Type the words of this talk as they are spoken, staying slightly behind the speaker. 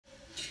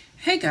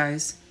Hey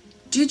guys,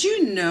 did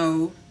you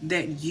know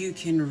that you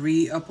can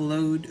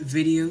re-upload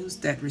videos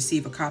that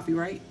receive a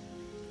copyright?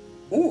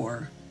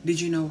 Or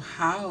did you know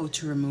how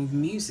to remove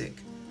music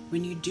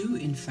when you do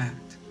in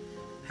fact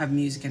have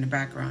music in the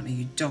background and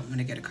you don't want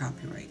to get a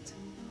copyright?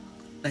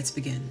 Let's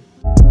begin.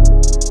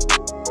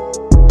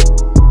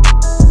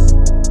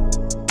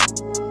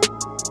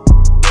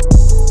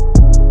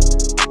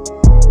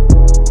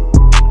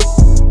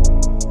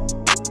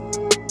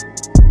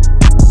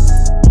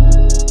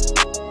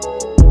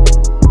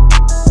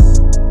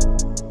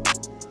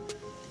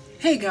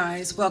 Hey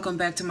guys, welcome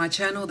back to my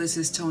channel. This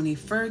is Tony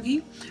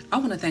Fergie. I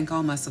want to thank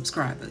all my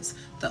subscribers,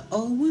 the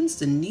old ones,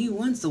 the new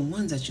ones, the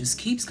ones that just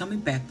keeps coming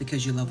back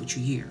because you love what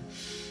you hear.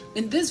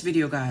 In this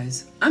video,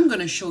 guys, I'm going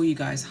to show you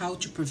guys how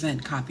to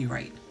prevent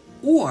copyright.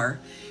 Or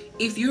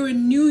if you're a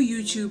new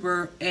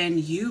YouTuber and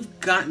you've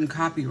gotten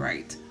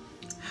copyright,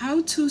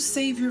 how to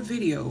save your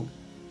video,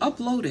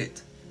 upload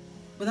it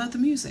without the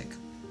music.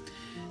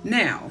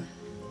 Now,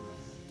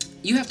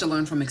 you have to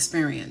learn from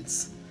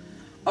experience.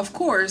 Of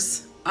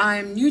course,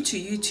 I'm new to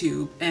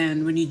YouTube,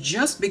 and when you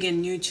just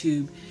begin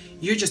YouTube,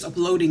 you're just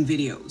uploading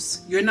videos.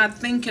 You're not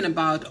thinking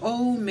about,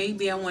 oh,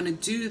 maybe I want to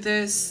do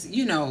this,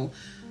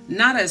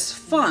 not as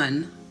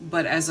fun,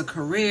 but as a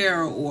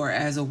career or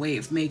as a way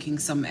of making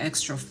some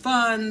extra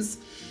funds.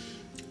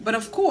 But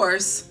of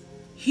course,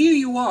 here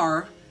you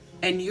are,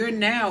 and you're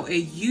now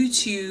a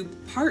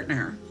YouTube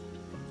partner,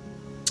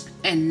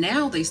 and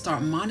now they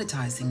start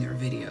monetizing your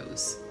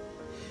videos.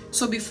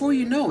 So before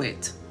you know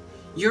it,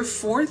 your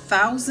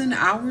 4,000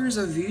 hours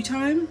of view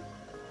time,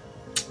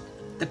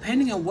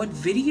 depending on what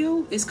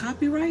video is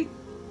copyright,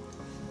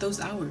 those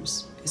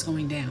hours is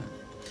going down.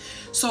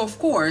 So of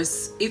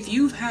course, if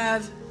you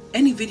have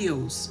any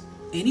videos,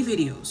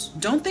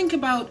 don't think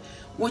about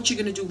what you're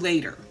going to do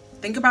later.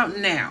 Think about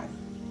now.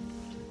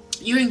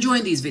 You're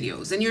enjoying these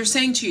videos and you're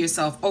saying to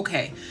yourself,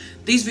 okay,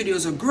 these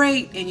videos are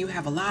great and you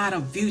have a lot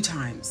of view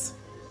times.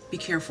 Be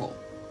careful.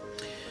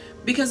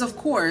 Because of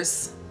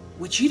course,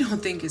 what you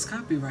don't think is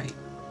copyright,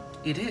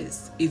 it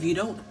is. If you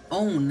don't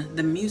own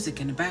the music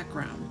in the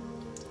background,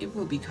 it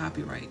will be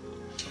copyright.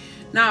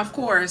 Now, of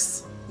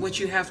course, what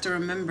you have to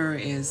remember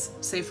is,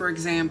 say for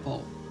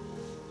example,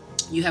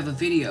 you have a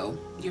video,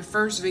 your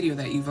first video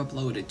that you've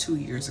uploaded 2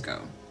 years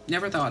ago,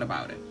 never thought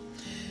about it.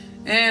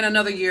 And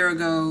another year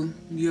ago,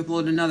 you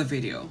upload another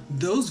video.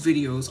 Those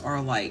videos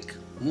are like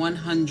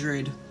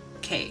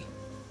 100K,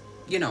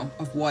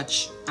 of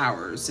watch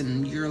hours.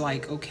 And you're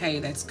like, okay,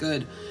 that's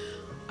good.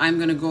 I'm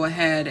going to go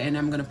ahead and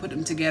I'm going to put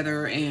them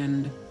together,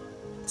 and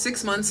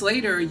 6 months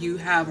later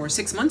or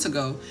 6 months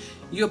ago,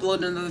 you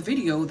upload another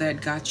video that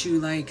got you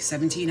like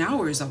 17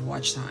 hours of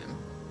watch time.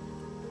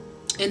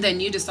 And then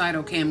you decide,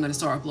 okay, I'm going to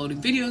start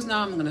uploading videos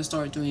now. I'm going to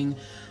start doing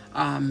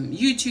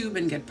YouTube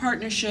and get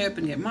partnership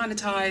and get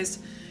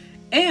monetized.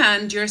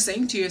 And you're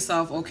saying to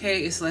yourself,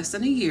 okay, it's less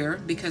than a year,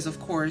 because of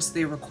course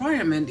their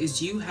requirement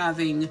is you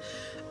having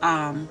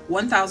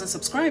 1,000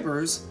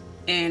 subscribers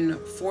and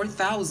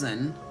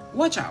 4,000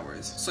 watch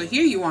hours. So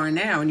here you are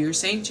now, and you're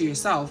saying to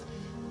yourself,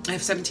 I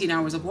have 17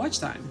 hours of watch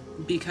time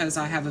because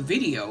I have a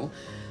video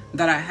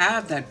that I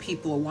have that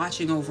people are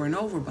watching over and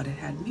over, but it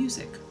had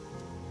music.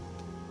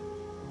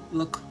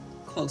 Look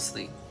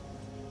closely.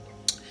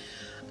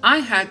 I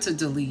had to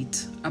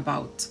delete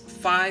about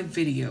 5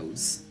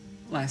 videos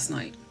last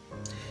night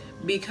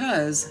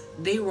because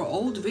they were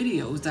old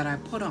videos that I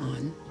put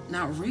on,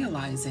 not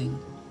realizing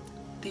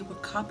they were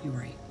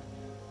copyright.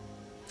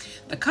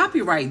 The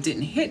copyright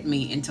didn't hit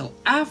me until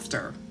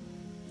after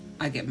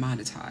I get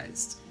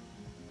monetized.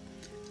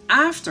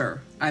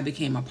 After I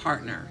became a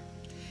partner.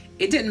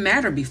 It didn't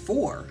matter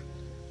before,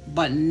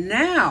 but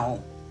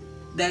now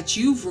that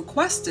you've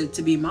requested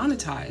to be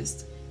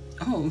monetized,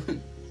 oh,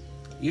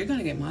 you're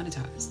gonna get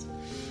monetized.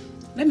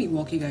 Let me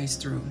walk you guys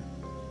through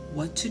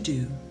what to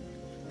do,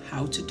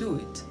 how to do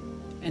it,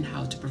 and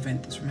how to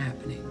prevent this from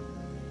happening.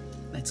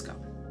 Let's go.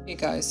 Hey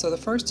guys, so the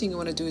first thing you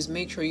want to do is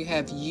make sure you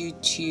have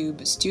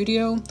YouTube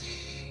Studio.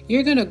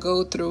 You're going to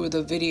go through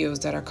the videos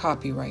that are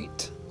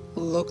copyright.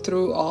 Look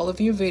through all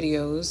of your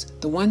videos.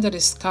 The one that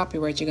is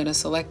copyright, you're going to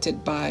select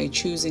it by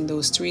choosing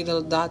those 3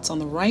 little dots on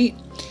the right.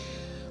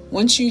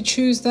 Once you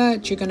choose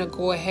that, you're going to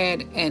go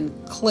ahead and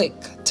click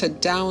to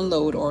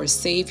download or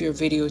save your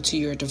video to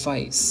your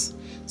device.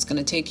 It's going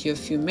to take you a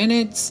few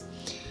minutes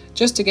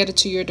just to get it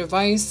to your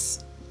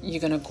device.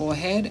 You're going to go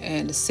ahead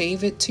and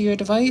save it to your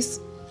device.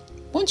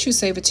 Once you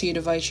save it to your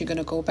device, you're going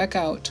to go back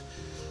out,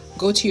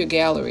 go to your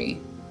gallery,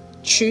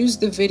 choose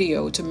the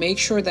video to make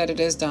sure that it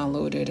is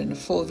downloaded and the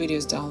full video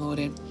is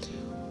downloaded.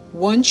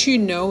 Once you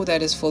know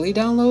that it's fully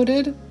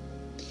downloaded,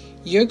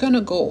 you're going to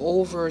go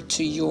over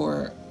to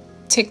your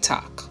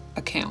TikTok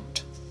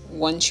account.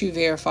 Once you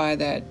verify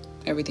that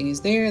everything is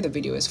there, the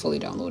video is fully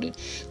downloaded,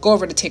 go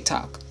over to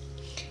TikTok.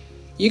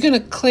 You're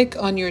going to click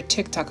on your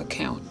TikTok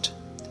account,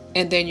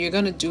 and then you're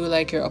going to do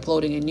like you're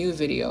uploading a new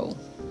video.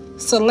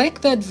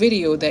 Select that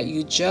video that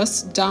you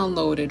just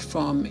downloaded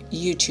from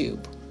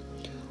YouTube.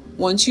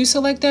 Once you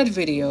select that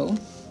video,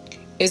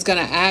 it's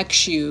going to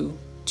ask you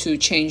to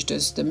change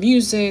the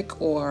music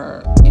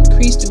or increase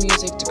increase the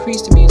music,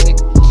 decrease the music.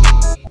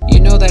 You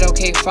know that,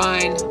 okay,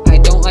 fine, I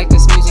don't like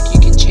this music. You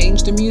can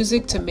change the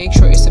music to make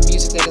sure it's the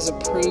music that is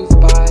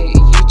approved by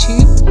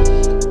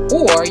YouTube,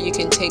 or you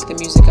can take the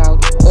music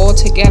out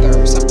altogether.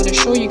 So I'm going to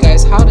show you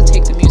guys how to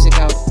take the music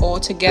out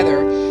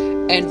altogether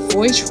and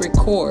voice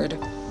record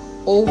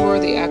over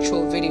the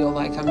actual video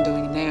like I'm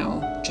doing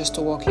now, just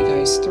to walk you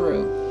guys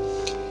through.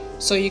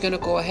 So you're going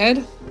to go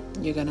ahead,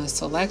 you're going to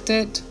select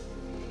it,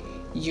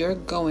 you're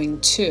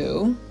going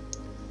to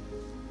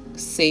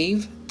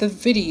save the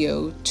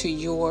video to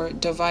your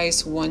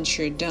device once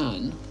you're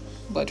done.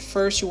 But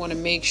first you want to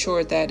make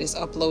sure that is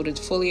uploaded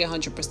fully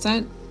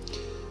 100%.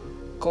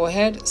 Go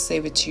ahead,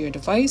 save it to your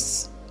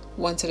device.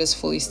 Once it is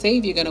fully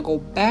saved, you're going to go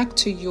back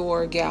to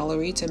your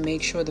gallery to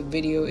make sure the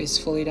video is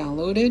fully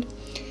downloaded.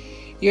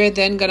 You're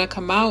then going to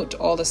come out,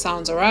 all the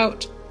sounds are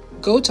out.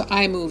 Go to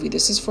iMovie.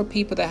 This is for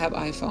people that have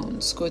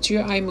iPhones. Go to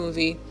your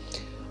iMovie,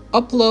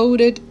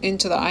 upload it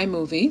into the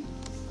iMovie.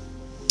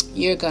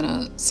 You're going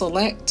to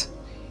select,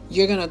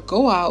 you're going to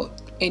go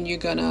out and you're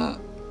going to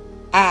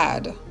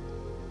add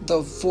the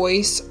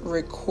voice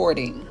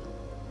recording.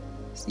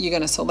 You're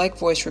going to select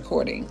voice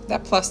recording.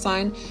 That plus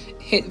sign,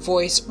 hit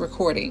voice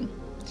recording.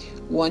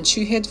 Once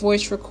you hit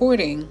voice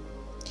recording,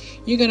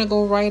 you're going to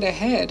go right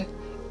ahead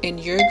and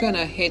you're going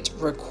to hit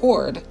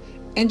record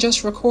and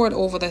just record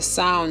over the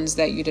sounds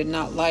that you did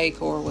not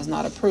like or was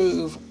not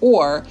approved.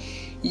 Or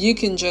you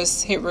can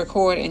just hit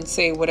record and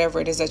say whatever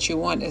it is that you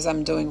want, as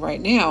I'm doing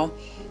right now.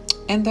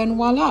 And then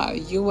voila,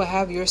 you will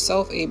have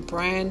yourself a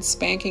brand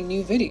spanking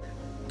new video.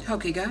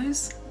 Okay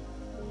guys,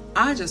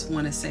 I just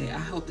want to say I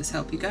hope this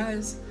helped you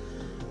guys.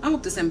 I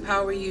hope this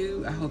empower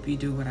you. I hope you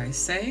do what I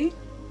say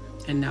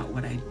and not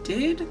what I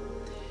did.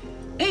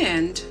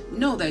 And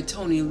know that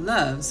Tony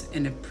loves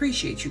and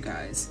appreciates you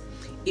guys.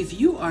 If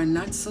you are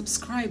not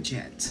subscribed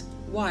yet,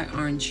 why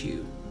aren't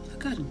you? I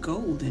got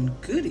gold and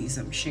goodies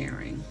I'm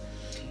sharing.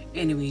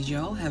 Anyways,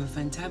 y'all have a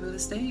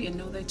fantabulous day and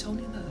know that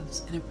Tony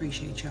loves and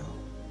appreciates y'all.